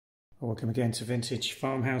Welcome again to Vintage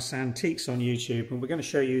Farmhouse Antiques on YouTube, and we're going to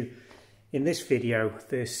show you in this video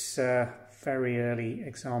this very early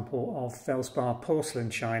example of Felspar porcelain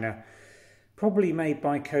china, probably made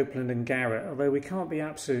by Copeland Garrett, although we can't be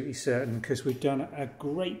absolutely certain because we've done a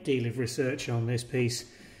great deal of research on this piece,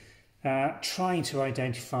 trying to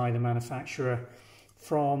identify the manufacturer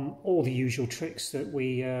from all the usual tricks that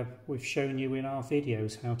we've shown you in our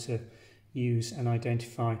videos, how to use and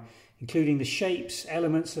identify, including the shapes,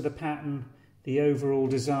 elements of the pattern, the overall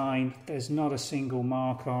design. There's not a single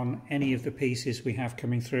mark on any of the pieces we have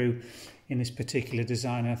coming through in this particular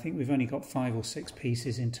design. I think we've only got 5 or 6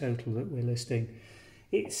 pieces in total that we're listing.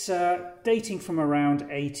 It's dating from around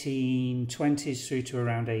 1820s through to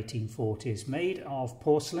around 1840s, made of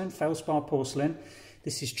porcelain, Felspar porcelain.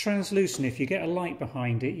 This is translucent. If you get a light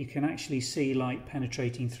behind it, you can actually see light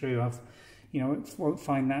penetrating through. Won't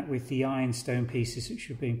find that with the ironstone pieces which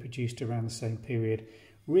were being produced around the same period.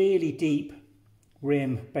 Really deep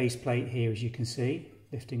rim base plate here, as you can see,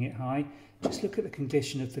 lifting it high. Just look at the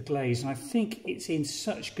condition of the glaze, and I think it's in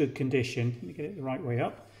such good condition. Let me get it the right way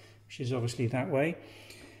up, which is obviously that way,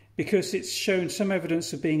 because it's shown some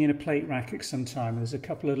evidence of being in a plate rack at some time. There's a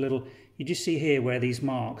couple of little, you just see here where these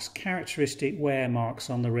marks, characteristic wear marks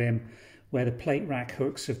on the rim, where the plate rack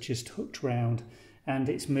hooks have just hooked round and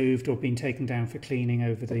it's moved or been taken down for cleaning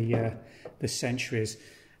over the centuries.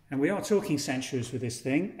 And we are talking centuries with this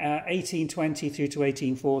thing, 1820 through to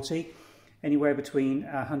 1840, anywhere between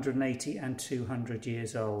 180 and 200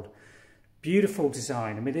 years old. Beautiful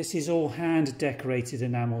design. I mean, this is all hand decorated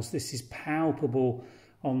enamels. This is palpable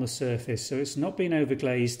on the surface, so it's not been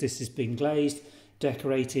overglazed. This has been glazed,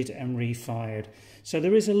 decorated and refired. So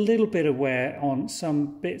there is a little bit of wear on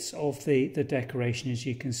some bits of the decoration, as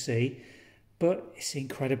you can see, but it's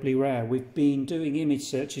incredibly rare. We've been doing image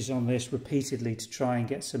searches on this repeatedly to try and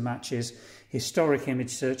get some matches, historic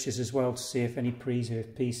image searches as well, to see if any previous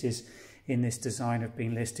pieces in this design have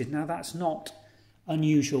been listed. Now, that's not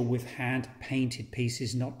unusual with hand painted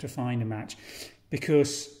pieces not to find a match,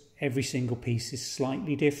 because every single piece is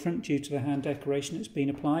slightly different due to the hand decoration that's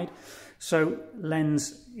been applied. So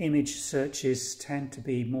lens image searches tend to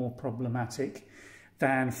be more problematic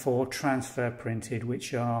than for transfer printed,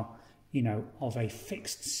 which are, you know, of a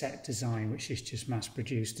fixed set design, which is just mass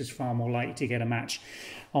produced. It's far more likely to get a match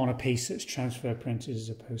on a piece that's transfer printed as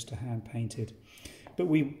opposed to hand painted. But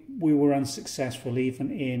we were unsuccessful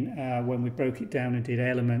even in when we broke it down and did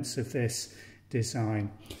elements of this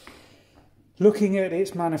design. Looking at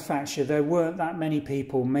its manufacture, there weren't that many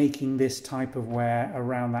people making this type of ware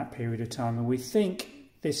around that period of time, and we think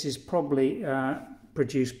this is probably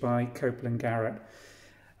produced by Copeland Garrett.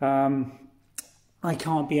 I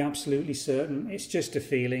can't be absolutely certain. It's just a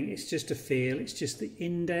feeling, it's just a feel, it's just the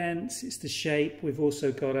indents, it's the shape. We've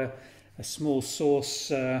also got a small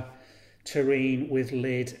sauce tureen with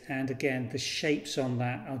lid, and again, the shapes on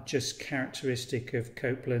that are just characteristic of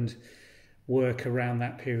Copeland work around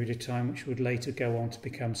that period of time, which would later go on to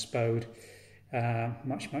become Spode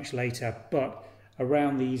much later. But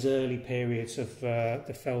around these early periods of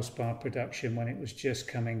the Felspar production, when it was just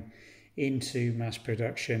coming into mass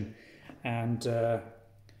production, and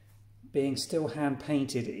being still hand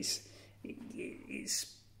painted,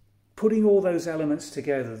 it's putting all those elements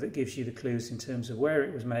together that gives you the clues in terms of where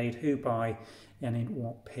it was made, who by, and in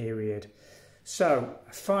what period. So,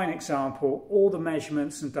 a fine example. All the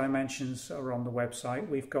measurements and dimensions are on the website.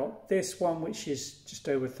 We've got this one, which is just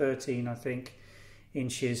over 13, I think,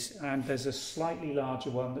 inches, and there's a slightly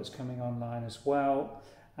larger one that's coming online as well,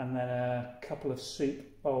 and then a couple of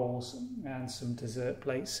soup bowls and some dessert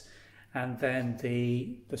plates, and then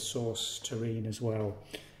the sauce tureen as well.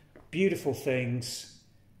 Beautiful things,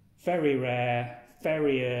 very rare,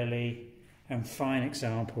 very early, and fine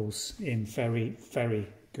examples in very, very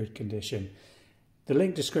good condition. The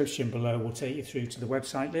link description below will take you through to the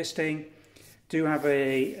website listing. Do have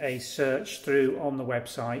a search through on the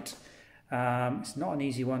website. It's not an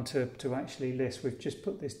easy one to actually list. We've just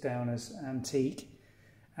put this down as antique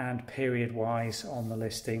and period wise on the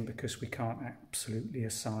listing because we can't absolutely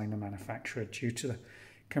assign a manufacturer due to the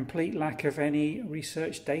complete lack of any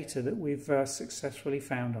research data that we've successfully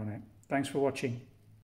found on it. Thanks for watching.